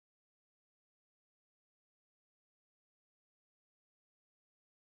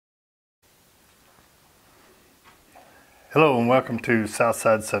Hello and welcome to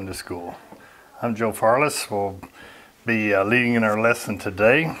Southside Sunday School. I'm Joe Farless. We'll be leading in our lesson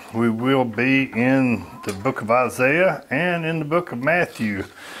today. We will be in the book of Isaiah and in the book of Matthew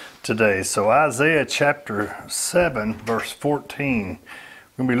today. So Isaiah chapter 7 verse 14.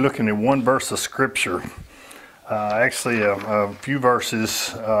 We're going to be looking at one verse of scripture. Actually a few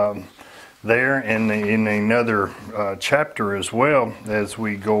verses there and in another chapter as well as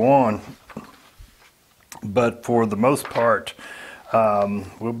we go on. But for the most part,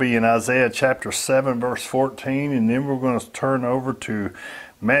 we'll be in Isaiah chapter 7, verse 14, and then we're going to turn over to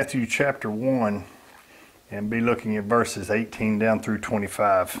Matthew chapter 1 and be looking at verses 18 down through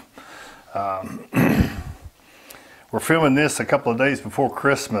 25. We're filming this a couple of days before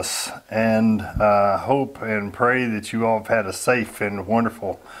Christmas, and hope and pray that you all have had a safe and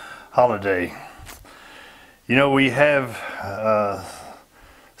wonderful holiday. You know, we have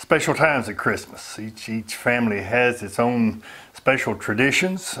special times at Christmas. Each family has its own special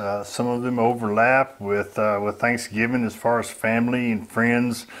traditions. Some of them overlap with Thanksgiving as far as family and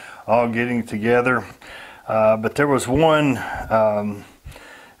friends all getting together. But there was one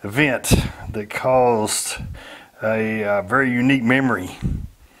event that caused a very unique memory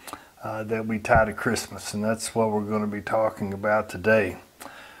that we tie to Christmas, and that's what we're going to be talking about today.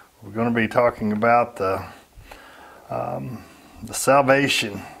 We're going to be talking about the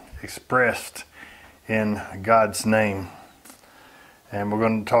salvation expressed in God's name, and we're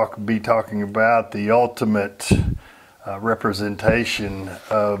going to be talking about the ultimate representation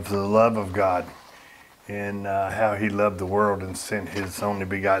of the love of God and how He loved the world and sent His only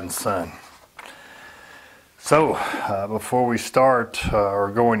begotten Son. So, before we start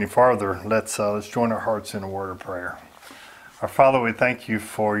or go any farther, let's join our hearts in a word of prayer. Our Father, we thank you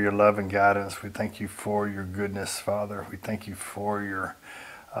for your love and guidance. We thank you for your goodness, Father. We thank you for your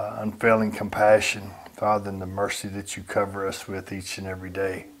unfailing compassion, Father, and the mercy that you cover us with each and every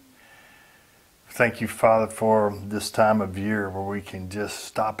day. Thank you, Father, for this time of year where we can just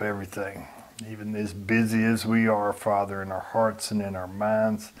stop everything, even as busy as we are, Father, in our hearts and in our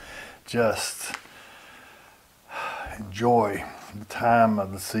minds, just enjoy the time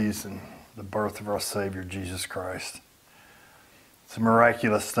of the season, the birth of our Savior, Jesus Christ. It's a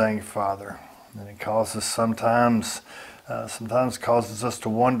miraculous thing, Father, and it causes sometimes causes us to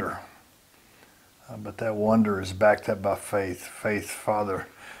wonder. But that wonder is backed up by faith. Faith, Father,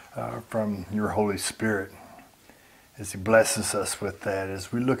 from your Holy Spirit, as He blesses us with that.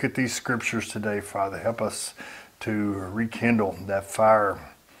 As we look at these scriptures today, Father, help us to rekindle that fire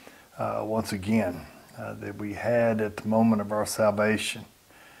once again that we had at the moment of our salvation,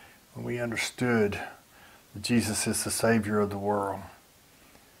 when we understood that Jesus is the Savior of the world.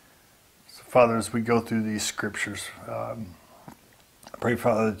 Father, as we go through these scriptures, I pray,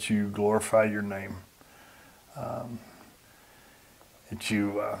 Father, that you glorify your name, that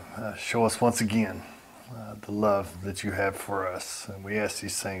you show us once again the love that you have for us. And we ask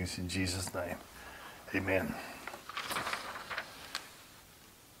these things in Jesus' name. Amen.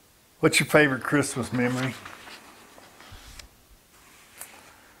 What's your favorite Christmas memory?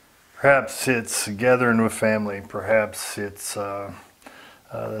 Perhaps it's gathering with family. Perhaps it's the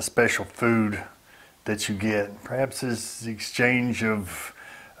special food that you get. Perhaps it's the exchange of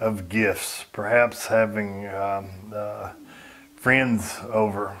gifts. Perhaps having friends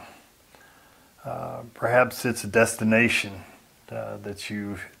over. Perhaps it's a destination that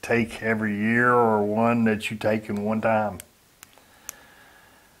you take every year, or one that you take in one time.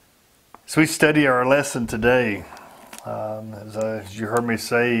 So we study our lesson today. As you heard me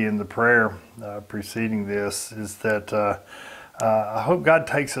say in the prayer preceding this, is that I hope God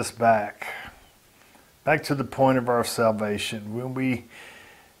takes us back to the point of our salvation, when we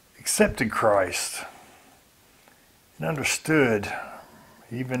accepted Christ and understood,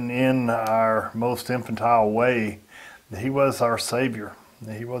 even in our most infantile way, that He was our Savior,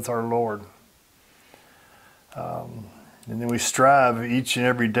 that He was our Lord. And then we strive each and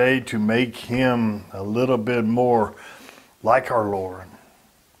every day to make Him a little bit more like our Lord.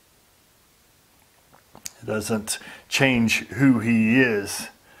 It doesn't change who He is,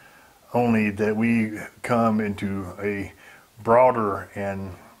 only that we come into a broader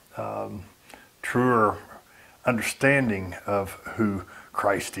and truer understanding of who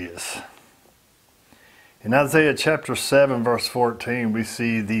Christ is. In Isaiah chapter 7, verse 14, we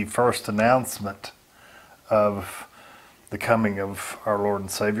see the first announcement of the coming of our Lord and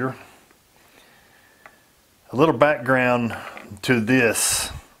Savior. A little background to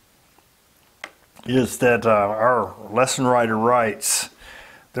this is that our lesson writer writes,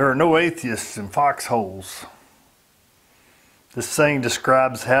 "There are no atheists in foxholes. This saying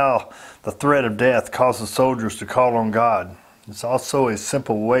describes how the threat of death causes soldiers to call on God. It's also a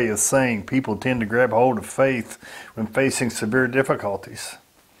simple way of saying people tend to grab hold of faith when facing severe difficulties.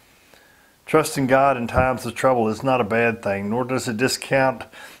 Trusting God in times of trouble is not a bad thing, nor does it discount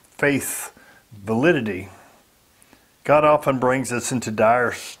faith's validity. God often brings us into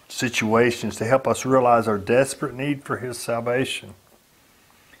dire situations to help us realize our desperate need for His salvation.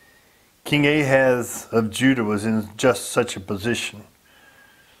 King Ahaz of Judah was in just such a position.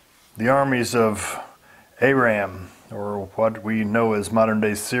 The armies of Aram, or what we know as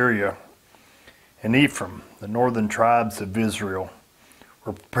modern-day Syria, and Ephraim, the northern tribes of Israel,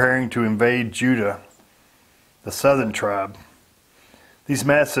 were preparing to invade Judah, the southern tribe. These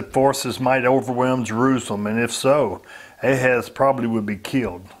massive forces might overwhelm Jerusalem, and if so, Ahaz probably would be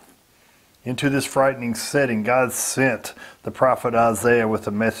killed. Into this frightening setting, God sent the prophet Isaiah with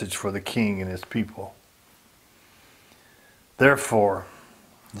a message for the king and his people. Therefore,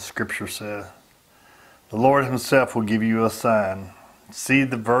 the scripture says, the Lord Himself will give you a sign. See,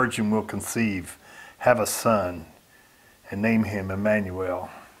 the virgin will conceive, have a son, and name him Emmanuel.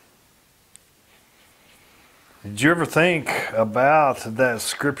 Did you ever think about that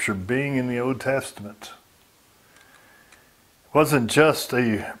scripture being in the Old Testament? It wasn't just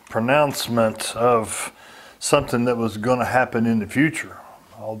a pronouncement of something that was going to happen in the future,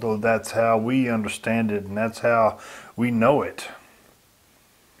 although that's how we understand it and that's how we know it.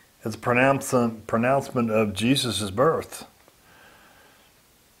 It's a pronouncement of Jesus' birth.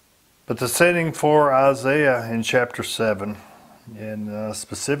 But the setting for Isaiah in chapter 7, and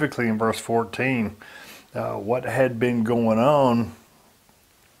specifically in verse 14, what had been going on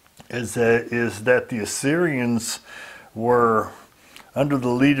is that the Assyrians were under the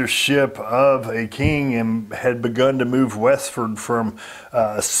leadership of a king and had begun to move westward from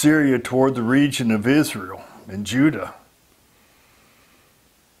Assyria toward the region of Israel and Judah.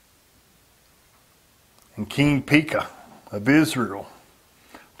 And King Pekah of Israel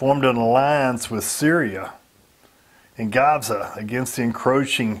formed an alliance with Syria and Gaza against the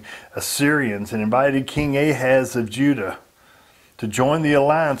encroaching Assyrians and invited King Ahaz of Judah to join the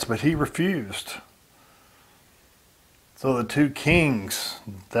alliance, but he refused. So the two kings,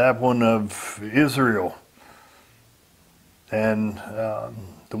 that one of Israel and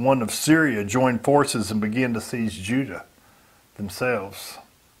the one of Syria, joined forces and began to seize Judah themselves.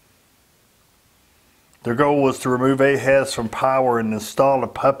 Their goal was to remove Ahaz from power and install a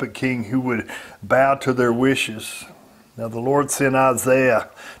puppet king who would bow to their wishes. Now the Lord sent Isaiah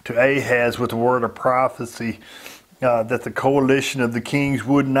to Ahaz with a word of prophecy that the coalition of the kings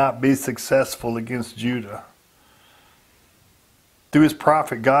would not be successful against Judah. Through his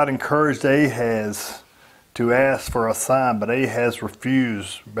prophet, God encouraged Ahaz to ask for a sign, but Ahaz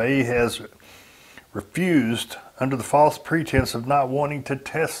refused. Ahaz refused under the false pretense of not wanting to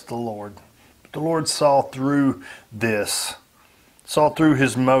test the Lord. But the Lord saw through this, saw through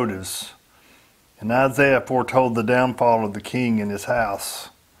his motives. And Isaiah foretold the downfall of the king and his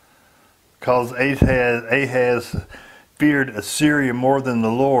house. Because Ahaz feared Assyria more than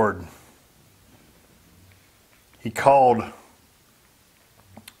the Lord, he called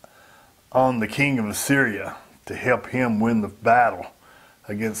on the king of Assyria to help him win the battle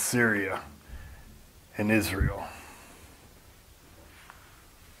against Syria and Israel.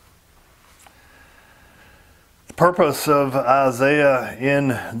 The purpose of Isaiah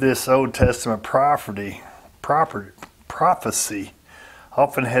in this Old Testament prophecy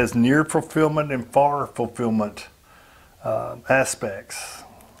often has near fulfillment and far fulfillment aspects.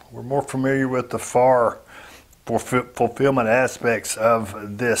 We're more familiar with the far fulfillment aspects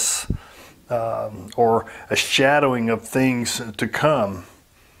of this, or a shadowing of things to come.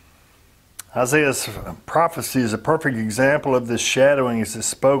 Isaiah's prophecy is a perfect example of this shadowing as it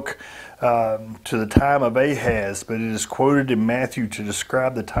spoke to the time of Ahaz, but it is quoted in Matthew to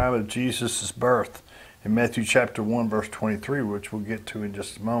describe the time of Jesus' birth in Matthew chapter 1 verse 23, which we'll get to in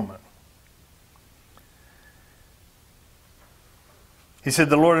just a moment. He said,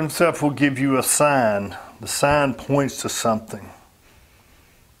 the Lord Himself will give you a sign. The sign points to something.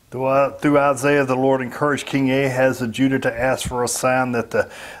 Through Isaiah, the Lord encouraged King Ahaz of Judah to ask for a sign that the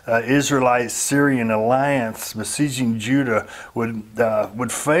Israelite-Syrian alliance besieging Judah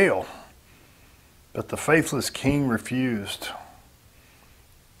would fail. But the faithless king refused.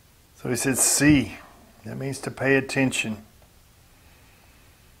 So he said, see. That means to pay attention.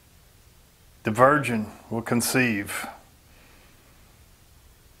 The virgin will conceive.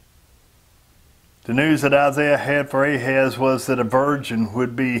 The news that Isaiah had for Ahaz was that a virgin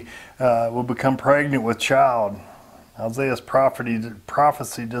would become pregnant with child. Isaiah's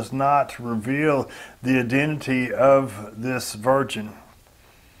prophecy does not reveal the identity of this virgin.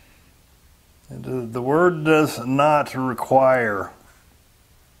 The word does not require.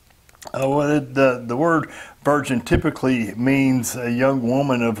 The word virgin typically means a young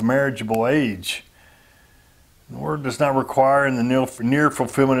woman of marriageable age. The word does not require in the near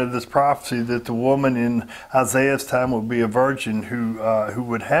fulfillment of this prophecy that the woman in Isaiah's time would be a virgin who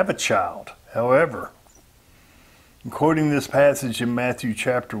would have a child. However, in quoting this passage in Matthew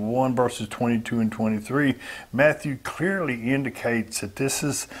chapter 1, verses 22 and 23, Matthew clearly indicates that this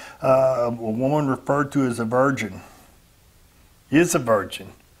is a woman referred to as a virgin, is a virgin,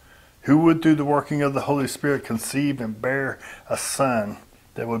 who would through the working of the Holy Spirit conceive and bear a son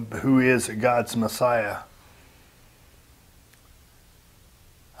who is God's Messiah.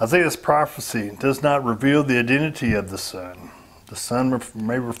 Isaiah's prophecy does not reveal the identity of the son. The son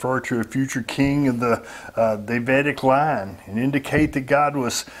may refer to a future king of the Davidic line and indicate that God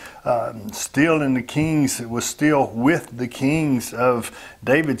was still in the kings, was still with the kings of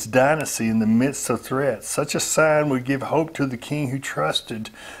David's dynasty in the midst of threats. Such a sign would give hope to the king who trusted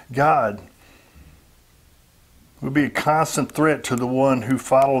God. It would be a constant threat to the one who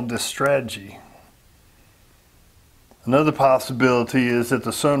followed this strategy. Another possibility is that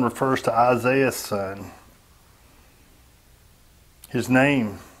the son refers to Isaiah's son. His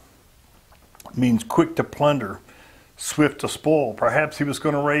name means quick to plunder, swift to spoil. Perhaps he was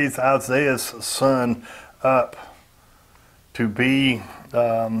going to raise Isaiah's son up to be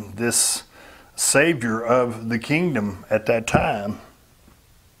this savior of the kingdom at that time.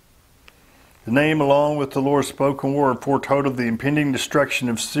 The name, along with the Lord's spoken word, foretold of the impending destruction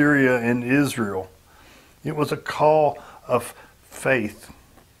of Syria and Israel. It was a call of faith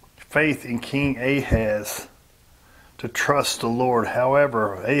in King Ahaz to trust the Lord.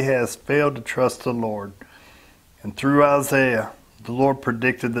 However, Ahaz failed to trust the Lord. And through Isaiah, the Lord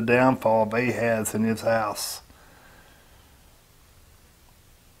predicted the downfall of Ahaz and his house.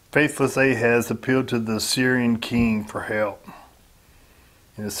 Faithless Ahaz appealed to the Assyrian king for help.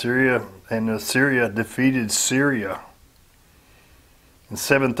 And Assyria defeated Syria in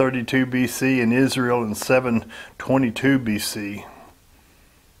 732 BC and Israel in 722 BC.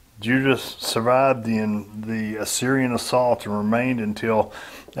 Judah survived the Assyrian assault and remained until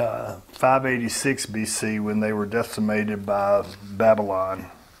 586 BC when they were decimated by Babylon.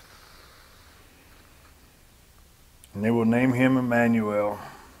 And they will name him Emmanuel.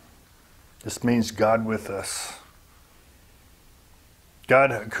 This means God with us.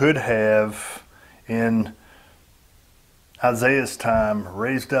 God could have, in Isaiah's time,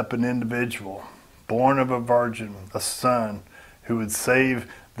 raised up an individual, born of a virgin, a son, who would save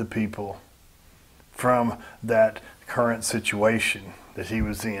the people from that current situation that he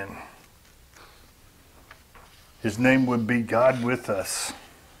was in. His name would be God with us.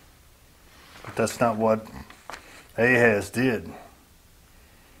 But that's not what Ahaz did.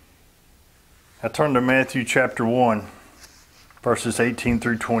 I turn to Matthew chapter 1, verses 18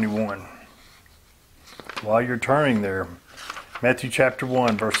 through 21. While you're turning there, Matthew chapter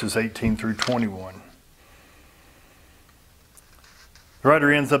 1, verses 18 through 21. The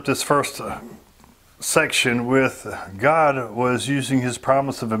writer ends up this first section with God was using his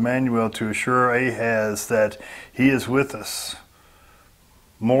promise of Emmanuel to assure Ahaz that he is with us.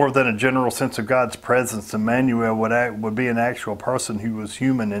 More than a general sense of God's presence, Emmanuel would be an actual person who was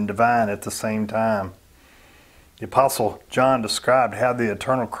human and divine at the same time. The Apostle John described how the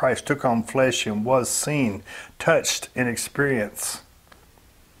eternal Christ took on flesh and was seen, touched, and experienced.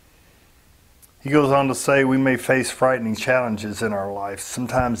 He goes on to say we may face frightening challenges in our life.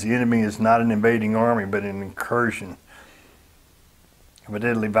 Sometimes the enemy is not an invading army, but an incursion of a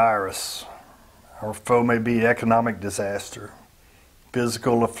deadly virus. Our foe may be economic disaster,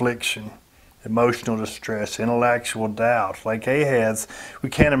 physical affliction, emotional distress, intellectual doubt. Like Ahaz, we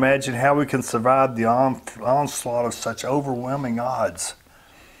can't imagine how we can survive the onslaught of such overwhelming odds.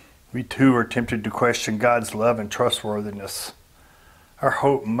 We too are tempted to question God's love and trustworthiness. Our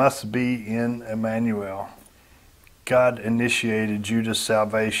hope must be in Emmanuel. God initiated Judah's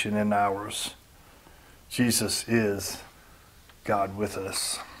salvation and ours. Jesus is God with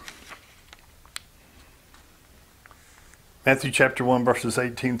us. Matthew chapter 1, verses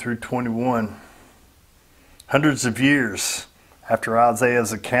 18 through 21. Hundreds of years after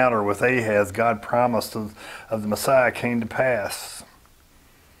Isaiah's encounter with Ahaz, God's promise of the Messiah came to pass.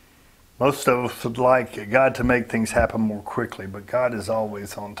 Most of us would like God to make things happen more quickly, but God is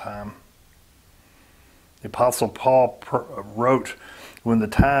always on time. The Apostle Paul wrote, when the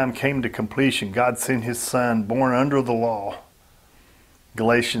time came to completion, God sent his Son, born under the law.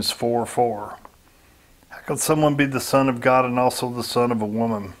 Galatians 4:4. How Could someone be the Son of God and also the son of a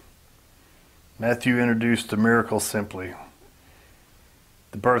woman? Matthew introduced the miracle simply.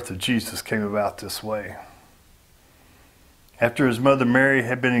 The birth of Jesus came about this way. After his mother Mary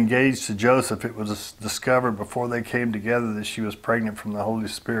had been engaged to Joseph, it was discovered before they came together that she was pregnant from the Holy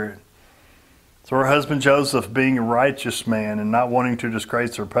Spirit. So her husband Joseph, being a righteous man and not wanting to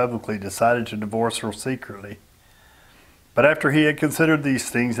disgrace her publicly, decided to divorce her secretly. But after he had considered these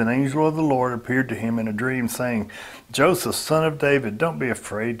things, an angel of the Lord appeared to him in a dream, saying, "Joseph, son of David, don't be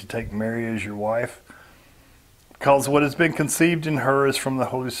afraid to take Mary as your wife, because what has been conceived in her is from the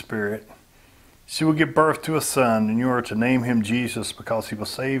Holy Spirit. She will give birth to a son, and you are to name him Jesus, because he will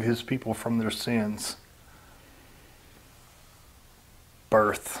save his people from their sins."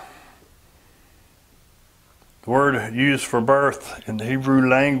 Birth. The word used for birth in the Hebrew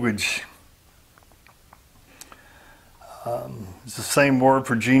language is the same word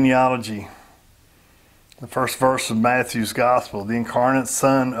for genealogy. The first verse of Matthew's Gospel, the incarnate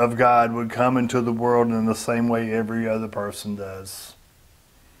Son of God would come into the world in the same way every other person does.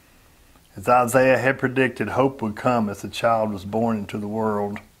 As Isaiah had predicted, hope would come as the child was born into the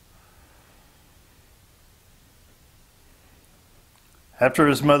world. After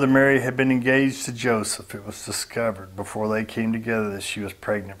his mother Mary had been engaged to Joseph, it was discovered before they came together that she was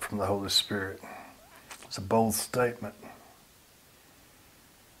pregnant from the Holy Spirit. It's a bold statement.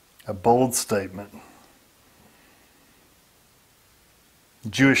 A bold statement.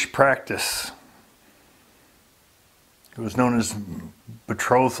 Jewish practice. It was known as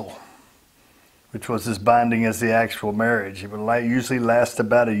betrothal, which was as binding as the actual marriage. It would usually last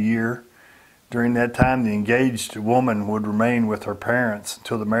about a year. During that time, the engaged woman would remain with her parents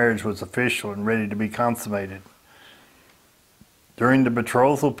until the marriage was official and ready to be consummated. During the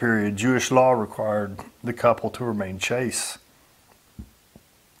betrothal period, Jewish law required the couple to remain chaste.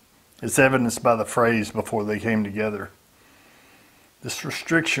 It's evidenced by the phrase, "before they came together." This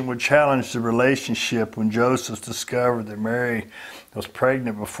restriction would challenge the relationship when Joseph discovered that Mary was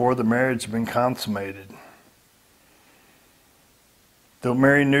pregnant before the marriage had been consummated. Though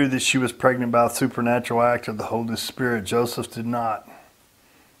Mary knew that she was pregnant by a supernatural act of the Holy Spirit, Joseph did not.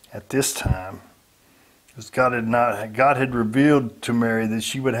 At this time, because God had revealed to Mary that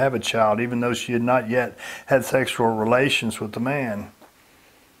she would have a child, even though she had not yet had sexual relations with the man.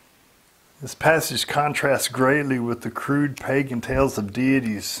 This passage contrasts greatly with the crude pagan tales of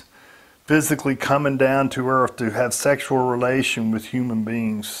deities physically coming down to earth to have sexual relation with human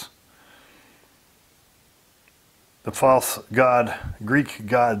beings. The false god, Greek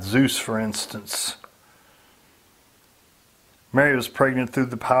god Zeus, for instance. Mary was pregnant through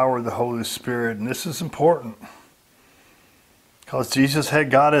the power of the Holy Spirit, and this is important. Because Jesus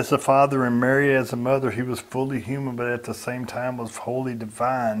had God as a father and Mary as a mother, he was fully human, but at the same time was wholly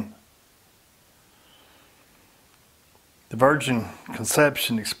divine. The virgin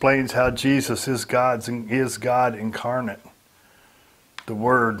conception explains how Jesus is God incarnate, the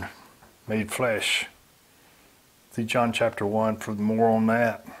Word made flesh. See John chapter 1 for more on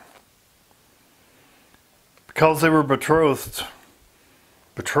that. Because they were betrothed,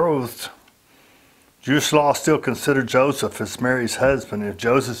 Jewish law still considered Joseph as Mary's husband. If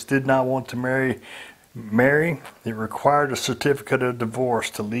Joseph did not want to marry Mary, it required a certificate of divorce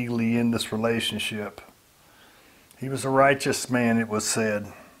to legally end this relationship. He was a righteous man, it was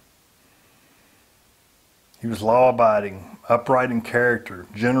said. He was law-abiding, upright in character,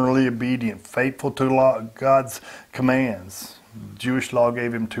 generally obedient, faithful to God's commands. Jewish law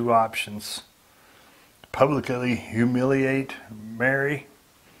gave him two options: to publicly humiliate Mary,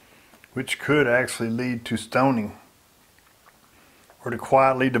 which could actually lead to stoning, or to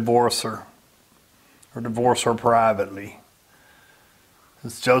quietly divorce her, or divorce her privately.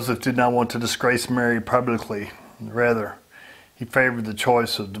 Since Joseph did not want to disgrace Mary publicly, rather, he favored the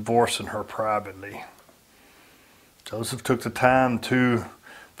choice of divorcing her privately. Joseph took the time to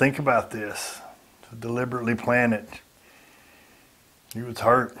think about this, to deliberately plan it. He was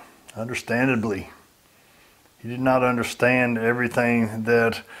hurt, understandably. He did not understand everything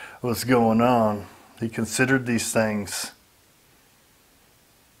that was going on. He considered these things.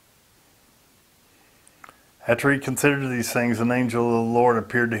 After he considered these things, an angel of the Lord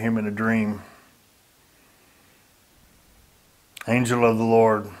appeared to him in a dream. Angel of the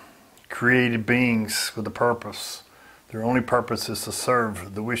Lord, created beings with a purpose. Their only purpose is to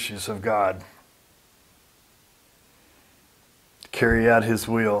serve the wishes of God, to carry out his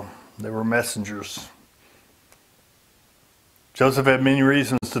will. They were messengers. Joseph had many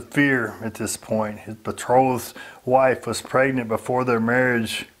reasons to fear at this point. His betrothed wife was pregnant before their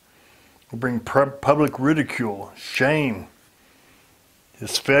marriage would bring public ridicule, shame.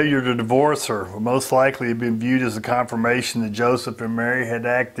 His failure to divorce her would most likely have been viewed as a confirmation that Joseph and Mary had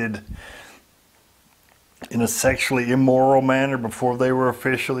acted in a sexually immoral manner before they were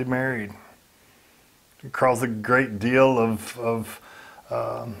officially married. It caused a great deal of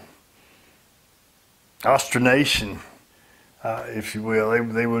consternation, if you will.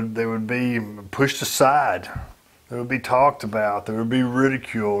 They would be pushed aside. They would be talked about. They would be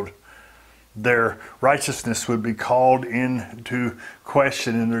ridiculed. Their righteousness would be called into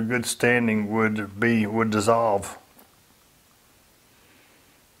question, and their good standing would dissolve.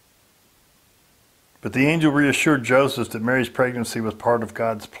 But the angel reassured Joseph that Mary's pregnancy was part of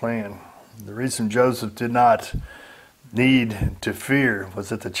God's plan. The reason Joseph did not need to fear was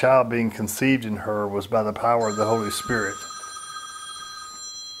that the child being conceived in her was by the power of the Holy Spirit.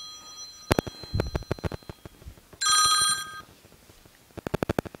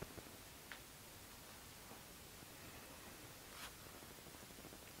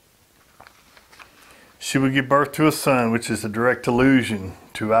 She would give birth to a son, which is a direct allusion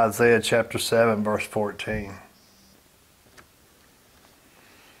to Isaiah chapter 7, verse 14.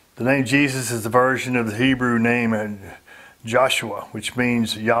 The name Jesus is a version of the Hebrew name Joshua, which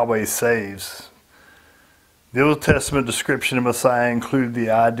means Yahweh saves. The Old Testament description of Messiah included the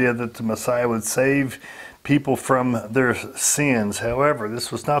idea that the Messiah would save people from their sins. However,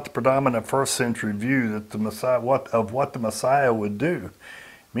 this was not the predominant first century view that the Messiah, what the Messiah would do.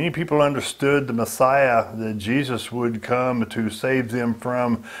 Many people understood the Messiah, that Jesus would come to save them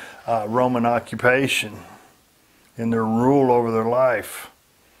from Roman occupation and their rule over their life.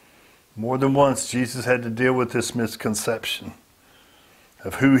 More than once, Jesus had to deal with this misconception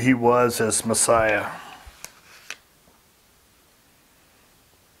of who he was as Messiah.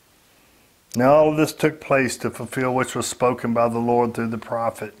 Now all of this took place to fulfill which was spoken by the Lord through the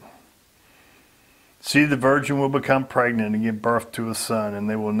prophet. See, the virgin will become pregnant and give birth to a son, and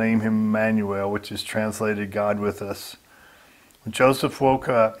they will name him Emmanuel, which is translated God with us. When Joseph woke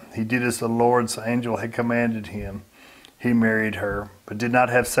up, he did as the Lord's angel had commanded him. He married her, but did not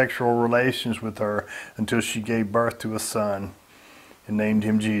have sexual relations with her until she gave birth to a son and named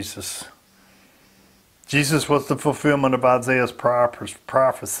him Jesus. Jesus was the fulfillment of Isaiah's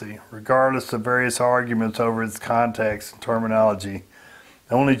prophecy, regardless of various arguments over its context and terminology.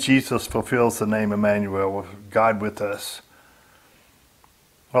 Only Jesus fulfills the name Emmanuel, God with us.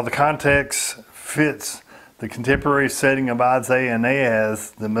 While the context fits the contemporary setting of Isaiah and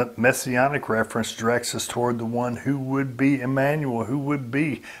Ahaz, the messianic reference directs us toward the one who would be Emmanuel, who would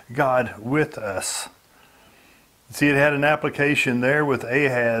be God with us. See, it had an application there with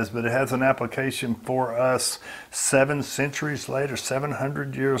Ahaz, but it has an application for us 7 centuries later,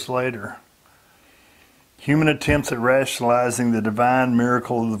 700 years later. Human attempts at rationalizing the divine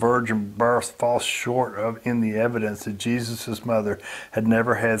miracle of the virgin birth fall short in the evidence that Jesus' mother had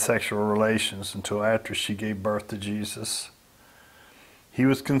never had sexual relations until after she gave birth to Jesus. He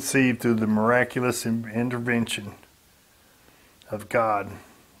was conceived through the miraculous intervention of God,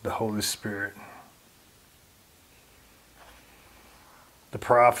 the Holy Spirit. The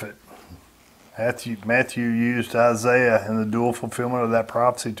prophet Matthew used Isaiah and the dual fulfillment of that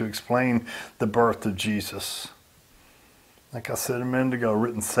prophecy to explain the birth of Jesus. Like I said a minute ago,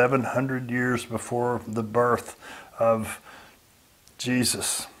 written 700 years before the birth of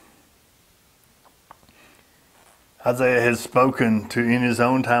Jesus. Isaiah had spoken in his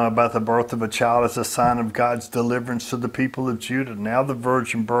own time about the birth of a child as a sign of God's deliverance to the people of Judah. Now the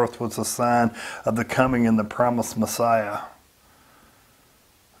virgin birth was a sign of the coming and the promised Messiah.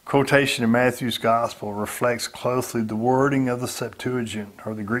 Quotation in Matthew's Gospel reflects closely the wording of the Septuagint,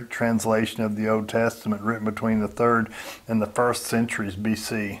 or the Greek translation of the Old Testament written between the 3rd and the 1st centuries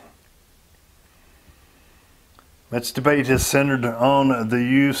BC. Much debate has centered on the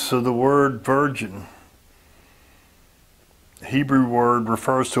use of the word virgin. The Hebrew word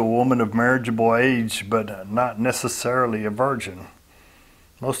refers to a woman of marriageable age, but not necessarily a virgin.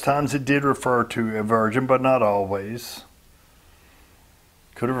 Most times it did refer to a virgin, but not always.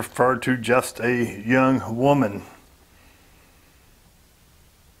 Could have referred to just a young woman.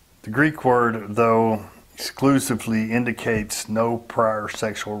 The Greek word, though, exclusively indicates no prior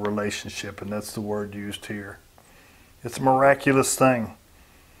sexual relationship, and that's the word used here. It's a miraculous thing,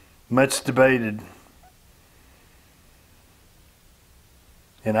 much debated.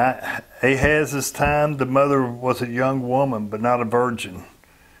 In Ahaz's time, the mother was a young woman, but not a virgin.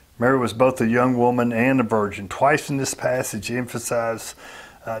 Mary was both a young woman and a virgin. Twice this passage emphasizes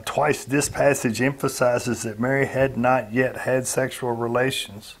that Mary had not yet had sexual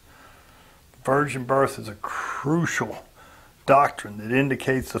relations. Virgin birth is a crucial doctrine that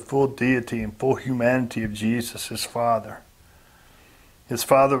indicates the full deity and full humanity of Jesus, his Father. His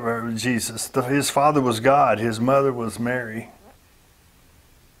father, Jesus, his father was God. His mother was Mary.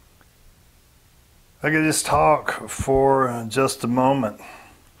 I could just talk for just a moment.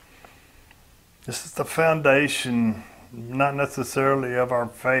 This is the foundation, not necessarily of our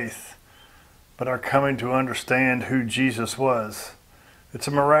faith, but our coming to understand who Jesus was. It's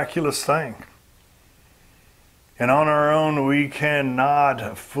a miraculous thing. And on our own, we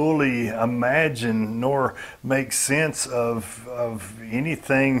cannot fully imagine nor make sense of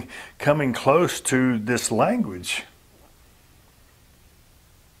anything coming close to this language.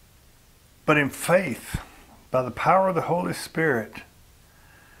 But in faith, by the power of the Holy Spirit,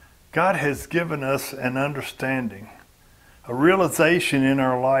 God has given us an understanding, a realization in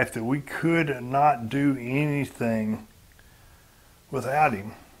our life that we could not do anything without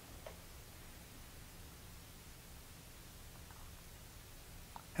Him.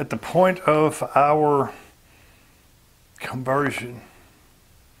 At the point of our conversion,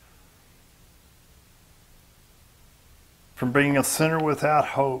 from being a sinner without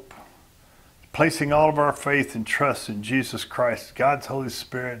hope, placing all of our faith and trust in Jesus Christ, God's Holy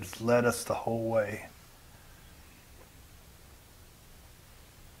Spirit has led us the whole way.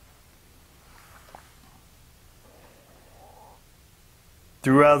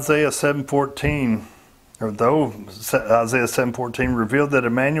 Through Isaiah 7:14, though Isaiah 7:14 revealed that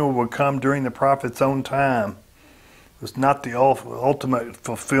Emmanuel would come during the prophet's own time, it was not the ultimate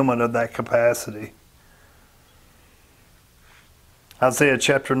fulfillment of that capacity. Isaiah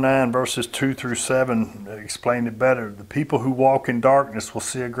chapter 9 verses 2 through 7 explain it better. The people who walk in darkness will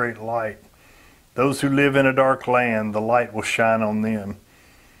see a great light. Those who live in a dark land, the light will shine on them.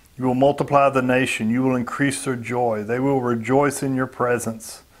 You will multiply the nation. You will increase their joy. They will rejoice in your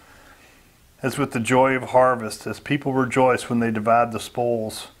presence, as with the joy of harvest, as people rejoice when they divide the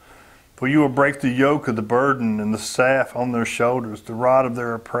spoils. For you will break the yoke of the burden and the staff on their shoulders, the rod of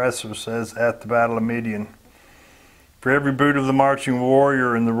their oppressors, as at the battle of Midian. For every boot of the marching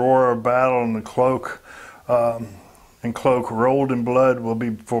warrior and the roar of battle and the cloak rolled in blood will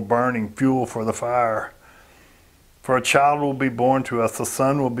be for burning, fuel for the fire. For a child will be born to us, a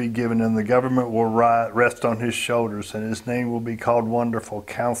son will be given, and the government will rest on his shoulders, and his name will be called Wonderful,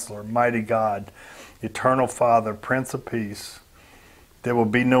 Counselor, Mighty God, Eternal Father, Prince of Peace. There will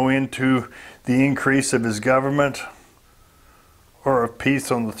be no end to the increase of his government or of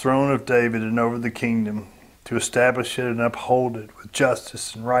peace on the throne of David and over the kingdom, to establish it and uphold it with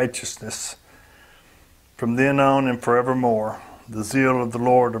justice and righteousness from then on and forevermore. The zeal of the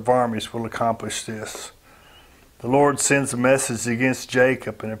Lord of armies will accomplish this. The Lord sends a message against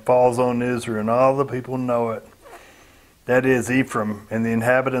Jacob, and it falls on Israel, and all the people know it. That is Ephraim and the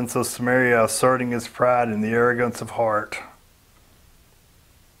inhabitants of Samaria asserting his pride and the arrogance of heart.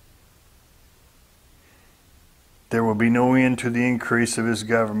 There will be no end to the increase of his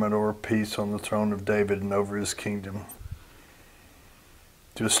government or peace on the throne of David and over his kingdom,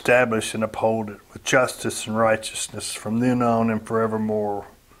 to establish and uphold it with justice and righteousness from then on and forevermore.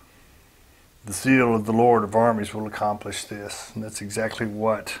 The zeal of the Lord of armies will accomplish this. And that's exactly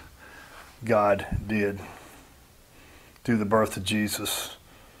what God did through the birth of Jesus.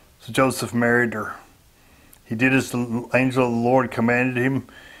 So Joseph married her. He did as the angel of the Lord commanded him,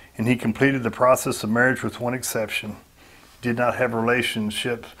 and he completed the process of marriage with one exception. He did not have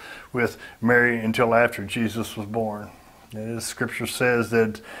relationships with Mary until after Jesus was born. And the scripture says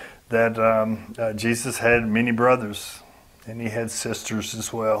that Jesus had many brothers, and he had sisters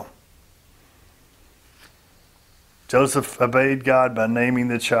as well. Joseph obeyed God by naming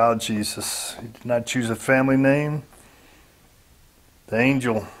the child Jesus. He did not choose a family name. The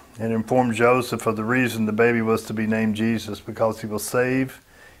angel had informed Joseph of the reason the baby was to be named Jesus, because he will save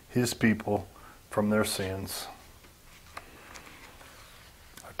his people from their sins.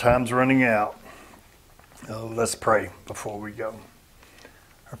 Our time's running out. Let's pray before we go.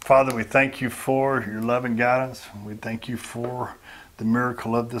 Our Father, we thank you for your love and guidance. We thank you for the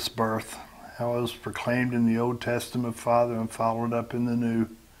miracle of this birth, how it was proclaimed in the Old Testament, Father, and followed up in the New.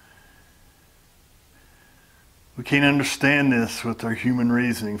 We can't understand this with our human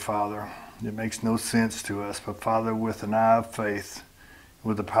reasoning, Father. It makes no sense to us. But Father, with an eye of faith,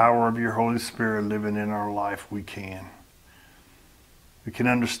 with the power of your Holy Spirit living in our life, we can. We can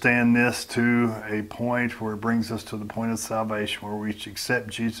understand this to a point where it brings us to the point of salvation, where we accept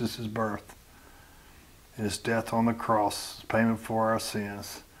Jesus' birth and his death on the cross, his payment for our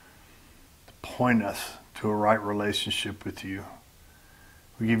sins, to point us to a right relationship with you.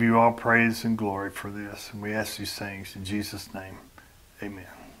 We give you all praise and glory for this, and we ask these things in Jesus' name. Amen.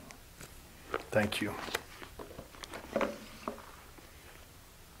 Thank you.